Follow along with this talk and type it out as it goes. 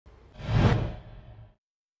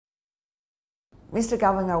Mr.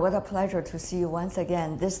 Governor, what a pleasure to see you once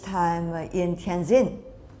again, this time in Tianjin.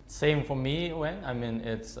 Same for me, Wen. I mean,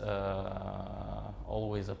 it's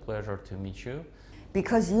always a pleasure to meet you.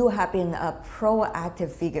 Because you have been a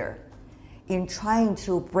proactive figure in trying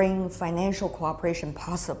to bring financial cooperation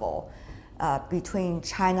possible between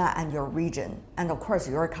China and your region, and of course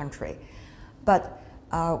your country. But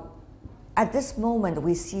at this moment,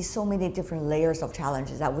 we see so many different layers of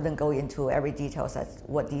challenges. I wouldn't go into every details as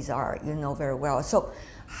what these are, you know very well. So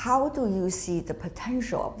how do you see the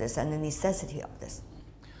potential of this and the necessity of this?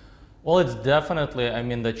 Well, it's definitely, I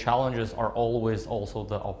mean, the challenges are always also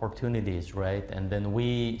the opportunities, right? And then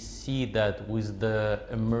we see that with the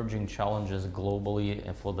emerging challenges globally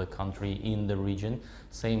and for the country in the region,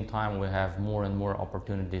 same time we have more and more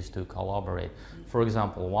opportunities to collaborate. For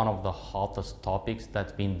example, one of the hottest topics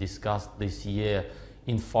that's been discussed this year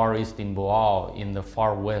in Far East in Boao, in the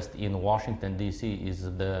Far West in Washington, D.C. is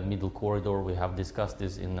the Middle Corridor. We have discussed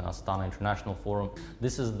this in Astana International Forum.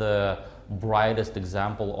 This is the brightest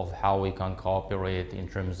example of how we can cooperate in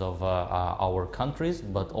terms of our countries,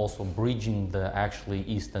 but also bridging the actually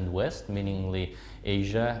East and West, meaning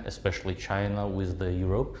Asia, especially China with the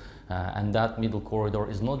Europe. And that Middle Corridor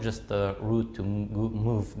is not just a route to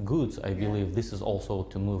move goods. I believe this is also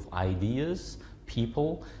to move ideas,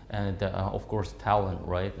 people, and of course talent,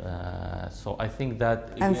 right? So I think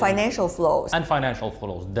that and financial flows. And financial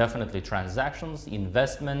flows, definitely transactions,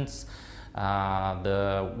 investments.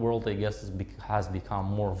 The world, I guess, has become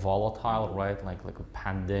more volatile, right? Like a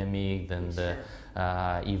pandemic, then the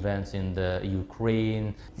events in the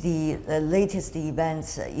Ukraine. The latest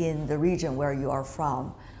events in the region where you are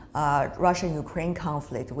from, Russian-Ukraine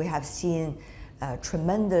conflict, we have seen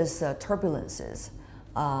tremendous turbulences.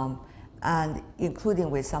 And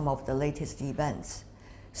including with some of the latest events.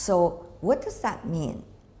 So what does that mean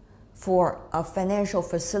for a financial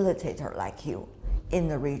facilitator like you in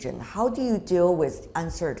the region? How do you deal with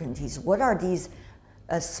uncertainties? What are these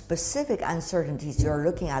specific uncertainties you're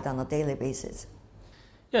looking at on a daily basis?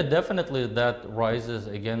 Yeah, definitely that rises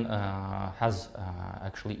again, has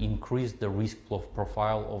actually increased the risk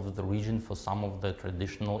profile of the region for some of the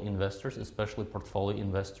traditional investors, especially portfolio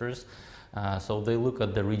investors. So they look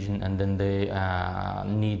at the region and then they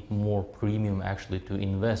need more premium actually to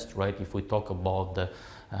invest, right? If we talk about the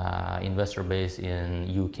investor base in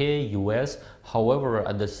UK, US, however,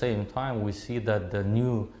 at the same time, we see that the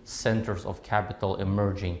new centers of capital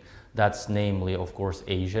emerging. That's namely, of course,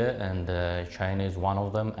 Asia, and China is one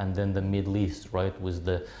of them, and then the Middle East, right, with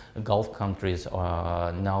the Gulf countries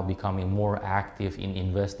now becoming more active in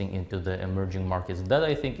investing into the emerging markets. That,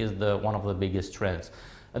 I think, is one of the biggest trends.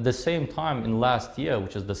 At the same time, in last year,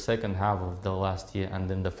 which is the second half of the last year and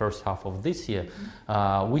then the first half of this year,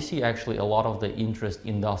 we see actually a lot of the interest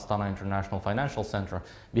in the Astana International Financial Center,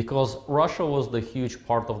 because Russia was the huge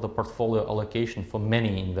part of the portfolio allocation for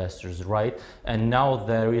many investors, right? And now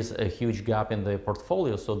there is a huge gap in their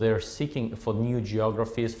portfolio, so they're seeking for new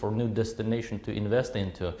geographies, for new destinations to invest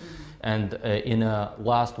into. And in a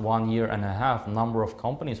last 1 year and a half, number of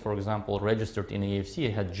companies, for example, registered in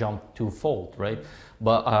AFC had jumped twofold, right?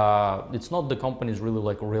 But it's not the companies really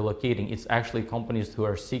like relocating, it's actually companies who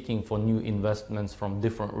are seeking for new investments from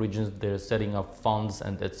different regions. They're setting up funds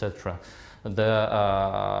and etc.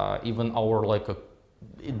 Even our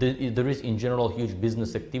there is in general huge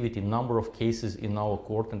business activity. Number of cases in our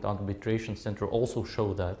court and arbitration center also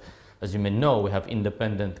show that. As you may know, we have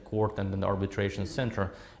independent court and an arbitration center.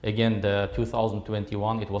 Again, the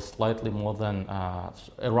 2021, it was slightly more than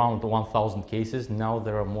around 1,000 cases. Now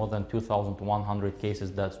there are more than 2,100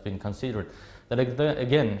 cases that's been considered. That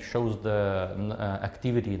again shows the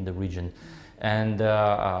activity in the region. And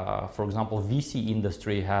for example, VC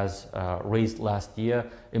industry has raised last year.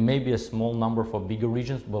 It may be a small number for bigger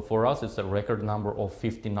regions, but for us, it's a record number of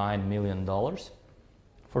 $59 million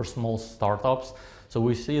for small startups. So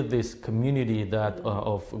we see this community that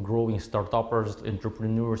of growing startuppers,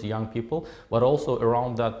 entrepreneurs, young people, but also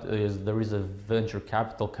around that there is a venture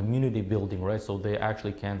capital community building, right? So they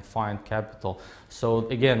actually can find capital. So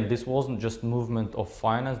again, this wasn't just movement of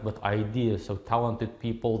finance, but ideas. So talented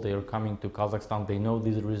people, they are coming to Kazakhstan. They know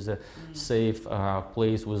there is a safe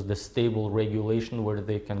place with the stable regulation where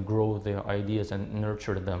they can grow their ideas and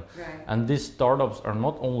nurture them. Right. And these startups are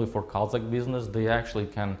not only for Kazakh business, they actually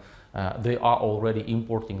can they are already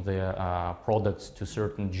importing their products to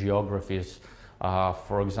certain geographies.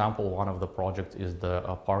 For example, one of the projects is the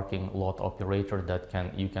parking lot operator that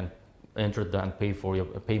you can enter and pay for your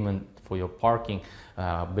payment for your parking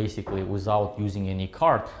basically without using any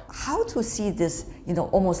card. How to see this,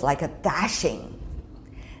 almost like a dashing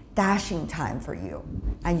time for you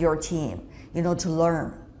and your team, to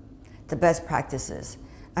learn. the best practices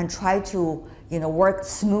and try to work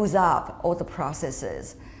smooth up all the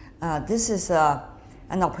processes. This is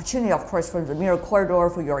an opportunity, of course, for the middle corridor,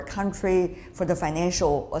 for your country, for the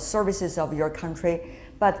financial services of your country,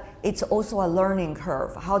 but it's also a learning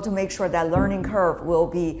curve. How to make sure that learning curve will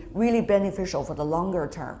be really beneficial for the longer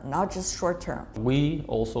term, not just short term. We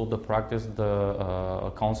also practice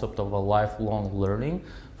the concept of a lifelong learning.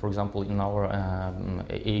 For example, in our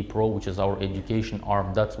AA Pro, which is our education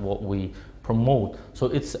arm, that's what we promote. So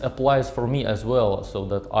it applies for me as well, so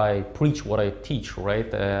that I preach what I teach, right?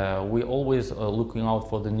 We always looking out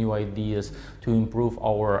for the new ideas to improve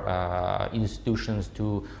our institutions,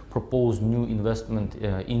 to propose new investment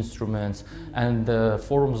instruments, and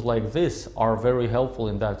forums like this are very helpful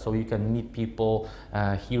in that, so you can meet people,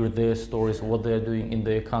 hear their stories, what they're doing in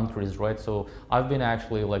their countries, right? So I've been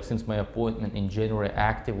actually, like, since my appointment in January,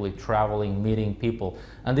 actively traveling, meeting people,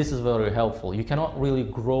 and this is very helpful. You cannot really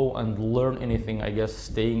grow and learn anything, I guess,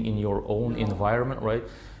 staying in your own environment, right?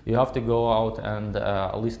 You have to go out and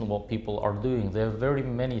listen to what people are doing. There are very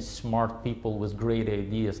many smart people with great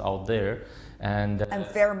ideas out there. And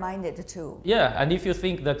fair-minded too. Yeah, and if you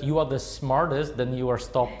think that you are the smartest, then you are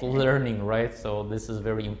stopped learning, right? So this is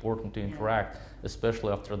very important to interact,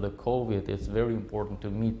 especially after the COVID. It's very important to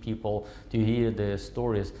meet people, to hear their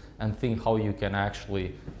stories, and think how you can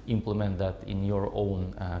actually implement that in your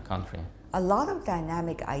own country. A lot of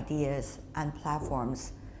dynamic ideas and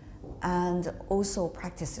platforms and also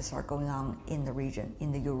practices are going on in the region,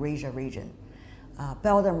 in the Eurasia region.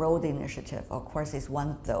 Belt and Road Initiative, of course, is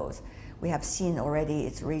one of those. We have seen already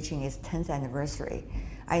it's reaching its 10th anniversary.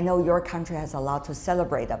 I know your country has a lot to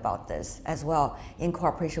celebrate about this as well, in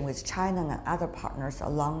cooperation with China and other partners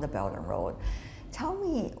along the Belt and Road. Tell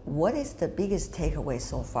me, what is the biggest takeaway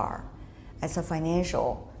so far as a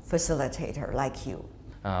financial facilitator like you?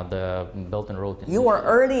 The Belt and Road Initiative. You were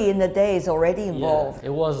early in the days already involved. Yeah,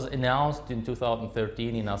 it was announced in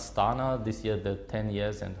 2013 in Astana. This year, the 10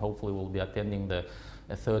 years, and hopefully we'll be attending the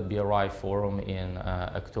third BRI forum in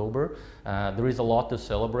October. There is a lot to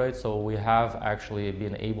celebrate, so we have actually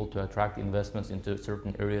been able to attract investments into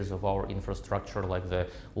certain areas of our infrastructure, like the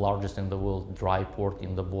largest in the world dry port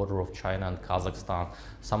in the border of China and Kazakhstan,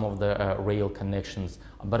 some of the rail connections.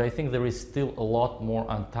 But I think there is still a lot more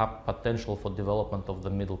untapped potential for development of the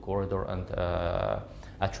middle corridor and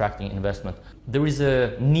attracting investment. There is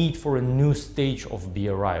a need for a new stage of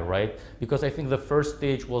BRI, right? Because I think the first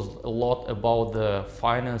stage was a lot about the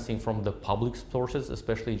financing from the public sources,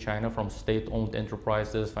 especially in China, from state-owned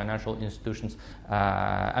enterprises, financial institutions,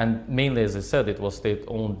 and mainly, as I said, it was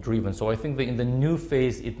state-owned driven. So I think that in the new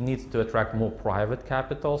phase, it needs to attract more private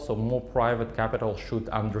capital. So more private capital should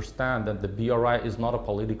understand that the BRI is not a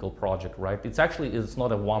political project, right? It's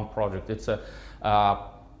not a one project. It's a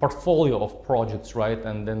portfolio of projects, right?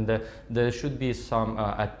 And then there should be some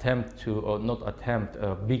attempt to,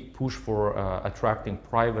 a big push for attracting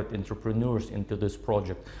private entrepreneurs into this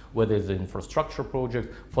project, whether it's an infrastructure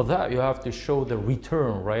project. For that, you have to show the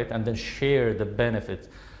return, right? And then share the benefits.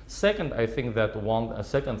 Second, I think that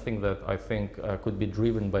second thing that I think could be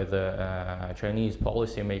driven by the Chinese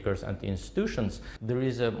policymakers and the institutions, there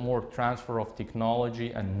is a more transfer of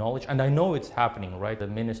technology and knowledge, and I know it's happening, right? The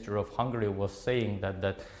Minister of Hungary was saying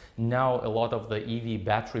that now a lot of the EV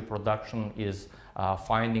battery production is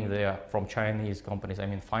from Chinese companies,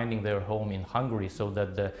 finding their home in Hungary, so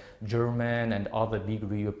that the German and other big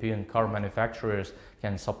European car manufacturers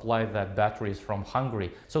can supply that batteries from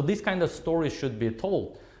Hungary. So these kind of stories should be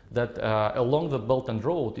told, that along the Belt and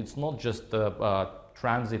Road, it's not just a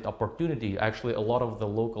transit opportunity. Actually, a lot of the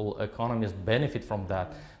local economies benefit from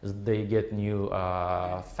that. They get new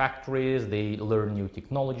factories, they learn new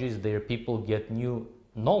technologies, their people get new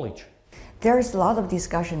knowledge. There's a lot of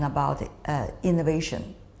discussion about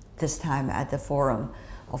innovation this time at the forum.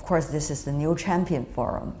 Of course, this is the new champion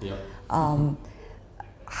forum. Yeah.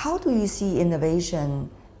 How do you see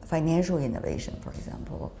innovation, financial innovation, for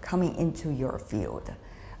example, coming into your field?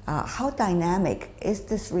 How dynamic is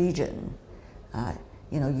this region,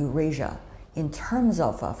 Eurasia, in terms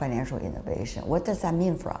of financial innovation? What does that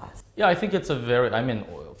mean for us? Yeah, I think it's a very,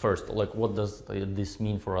 first, like, what does this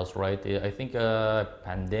mean for us, right? I think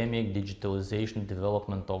pandemic, digitalization,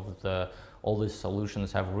 development of all these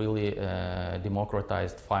solutions have really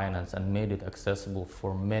democratized finance and made it accessible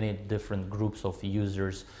for many different groups of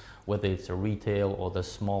users, whether it's a retail or the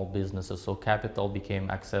small businesses. So capital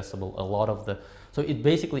became accessible. So it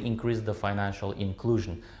basically increased the financial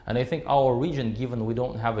inclusion. And I think our region, given we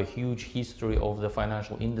don't have a huge history of the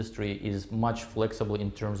financial industry, is much flexible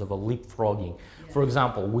in terms of a leapfrogging. Yeah. For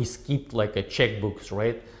example, we skipped like a checkbooks,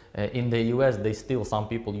 right? In the US, some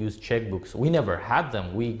people use checkbooks. We never had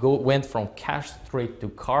them. We went from cash straight to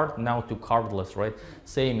card, now to cardless, right?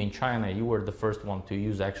 Same in China, you were the first one to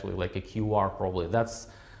use actually like a QR probably. That's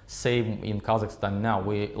same in Kazakhstan now.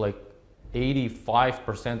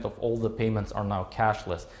 85% of all the payments are now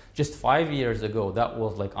cashless. Just 5 years ago, that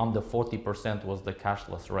was like under 40% was the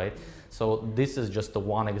cashless, right? So this is just the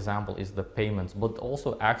one example, is the payments, but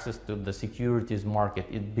also access to the securities market.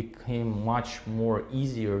 It became much more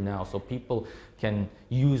easier now, so people can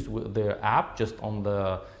use their app just on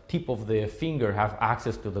the tip of their finger, have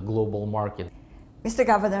access to the global market. Mr.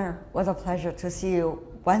 Governor, what a pleasure to see you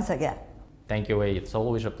once again. Thank you, Wei. It's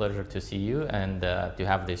always a pleasure to see you and to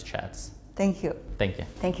have these chats. Thank you. Thank you.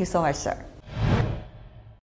 Thank you so much, sir.